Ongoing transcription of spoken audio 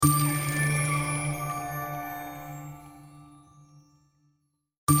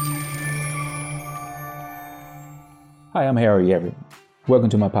Hi, I'm Harry Everett. Welcome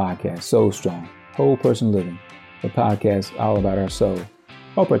to my podcast, Soul Strong, Whole Person Living, a podcast all about our soul.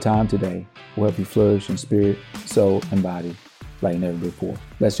 Hope our time today will help you flourish in spirit, soul, and body like never before.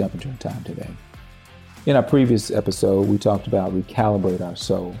 Let's jump into our time today. In our previous episode, we talked about recalibrate our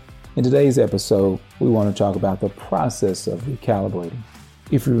soul. In today's episode, we want to talk about the process of recalibrating.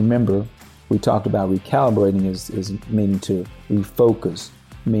 If you remember, we talked about recalibrating is meaning to refocus,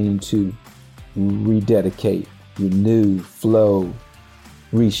 meaning to rededicate, renew, flow,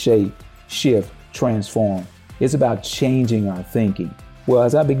 reshape, shift, transform. It's about changing our thinking. Well,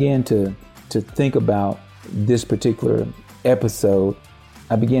 as I began to think about this particular episode,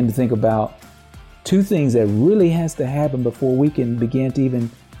 I began to think about two things that really has to happen before we can begin to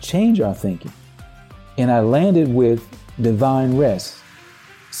even change our thinking. And I landed with divine rest.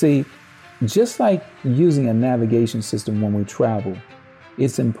 See, just like using a navigation system when we travel,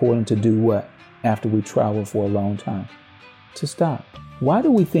 it's important to do what? After we travel for a long time, to stop. Why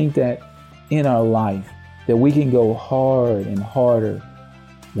do we think that in our life that we can go hard and harder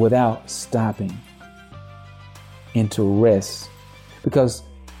without stopping and to rest? Because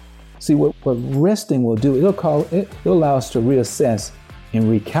see, what resting will do, it'll allow us to reassess and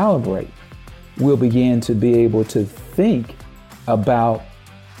recalibrate. We'll begin to be able to think about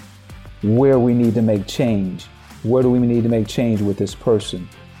where we need to make change. Where do we need to make change with this person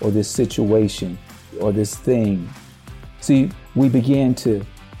or this situation or this thing? See, we begin to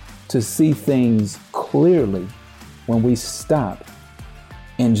see things clearly when we stop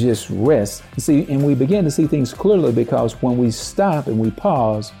and just rest. See, and we begin to see things clearly because when we stop and we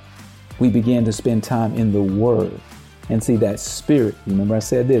pause, we begin to spend time in the Word and see that Spirit. Remember I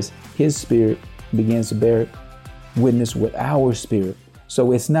said this, His Spirit begins to bear witness with our spirit.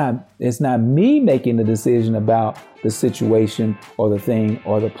 So it's not me making the decision about the situation or the thing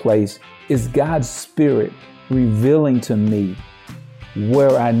or the place. It's God's Spirit revealing to me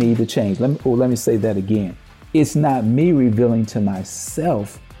where I need to change. Let me say that again. It's not me revealing to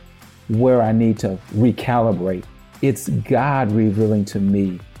myself where I need to recalibrate. It's God revealing to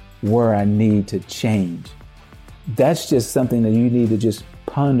me where I need to change. That's just something that you need to just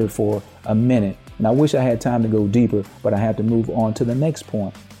ponder for a minute. And I wish I had time to go deeper, but I have to move on to the next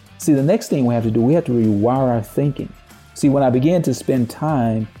point. See, the next thing we have to do, we have to rewire our thinking. See, when I began to spend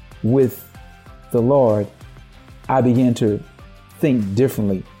time with the Lord, I began to think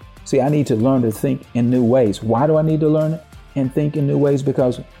differently. See, I need to learn to think in new ways. Why do I need to learn and think in new ways?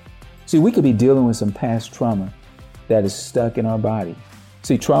 Because, see, we could be dealing with some past trauma that is stuck in our body.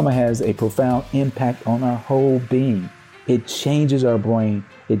 See, trauma has a profound impact on our whole being. It changes our brain.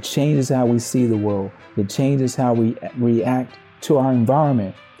 It changes how we see the world. It changes how we react to our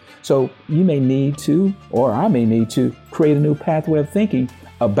environment. So you may need to, or I may need to, create a new pathway of thinking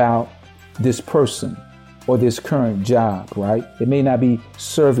about this person or this current job, right? It may not be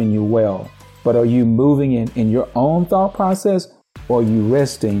serving you well, but are you moving in your own thought process, or are you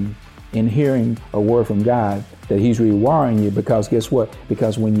resting in hearing a word from God that He's rewiring you? Because guess what?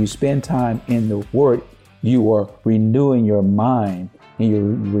 Because when you spend time in the Word, you are renewing your mind, and you're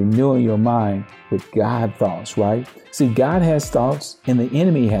renewing your mind with God thoughts, right? See, God has thoughts and the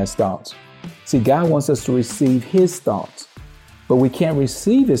enemy has thoughts. See, God wants us to receive His thoughts, but we can't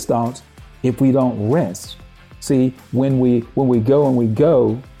receive His thoughts if we don't rest. See, when we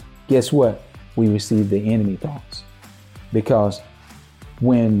go, guess what? We receive the enemy thoughts. Because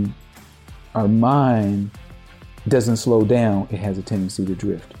when our mind doesn't slow down, it has a tendency to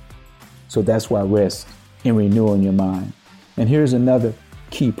drift. So that's why rest and renewing your mind. And here's another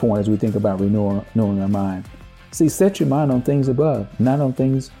key point as we think about renewing our mind. See, set your mind on things above, not on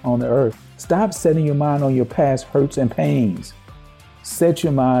things on the earth. Stop setting your mind on your past hurts and pains. Set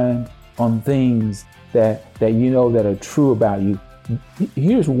your mind on things that you know that are true about you.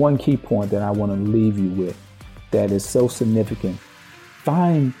 Here's one key point that I want to leave you with that is so significant.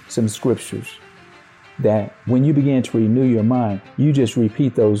 Find some scriptures that when you begin to renew your mind, you just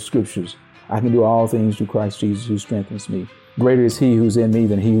repeat those scriptures. I can do all things through Christ Jesus who strengthens me. Greater is He who's in me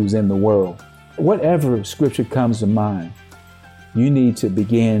than he who's in the world. Whatever scripture comes to mind, you need to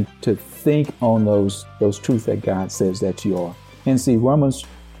begin to think on those truths that God says that you are. And see, Romans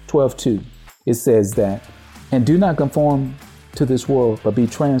 12:2, it says that, and do not conform to this world, but be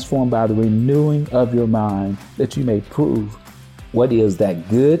transformed by the renewing of your mind, that you may prove what is that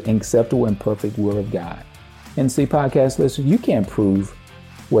good, acceptable, and perfect will of God. And see, podcast listeners, you can't prove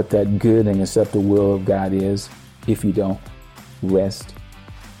what that good and acceptable will of God is if you don't rest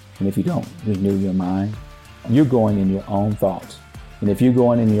and if you don't renew your mind. You're going in your own thoughts. And if you're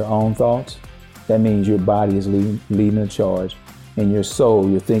going in your own thoughts, that means your body is leading the charge and your soul,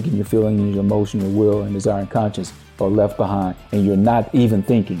 your thinking, your feeling, your emotion, your will, and desire and conscience are left behind, and you're not even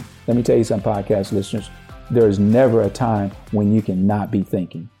thinking. Let me tell you something, podcast listeners. There is never a time when you cannot be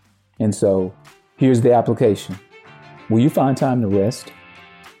thinking. And so here's the application. Will you find time to rest?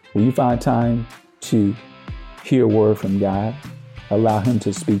 Will you find time to hear a word from God? Allow him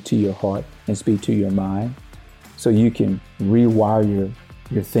to speak to your heart and speak to your mind so you can rewire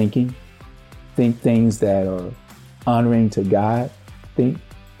your thinking. Think things that are honoring to God. Think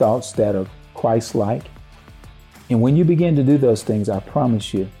thoughts that are Christ-like. And when you begin to do those things, I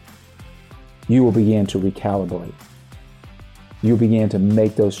promise you, you will begin to recalibrate. You'll begin to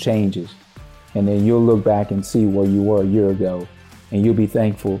make those changes. And then you'll look back and see where you were a year ago. And you'll be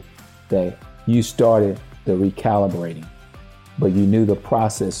thankful that you started the recalibrating. But you knew the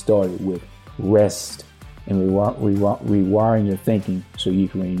process started with rest and rewiring your thinking so you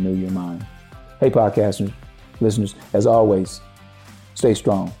can renew your mind. Hey, podcasters, listeners, as always, stay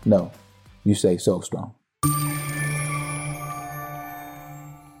strong. No, you stay so strong.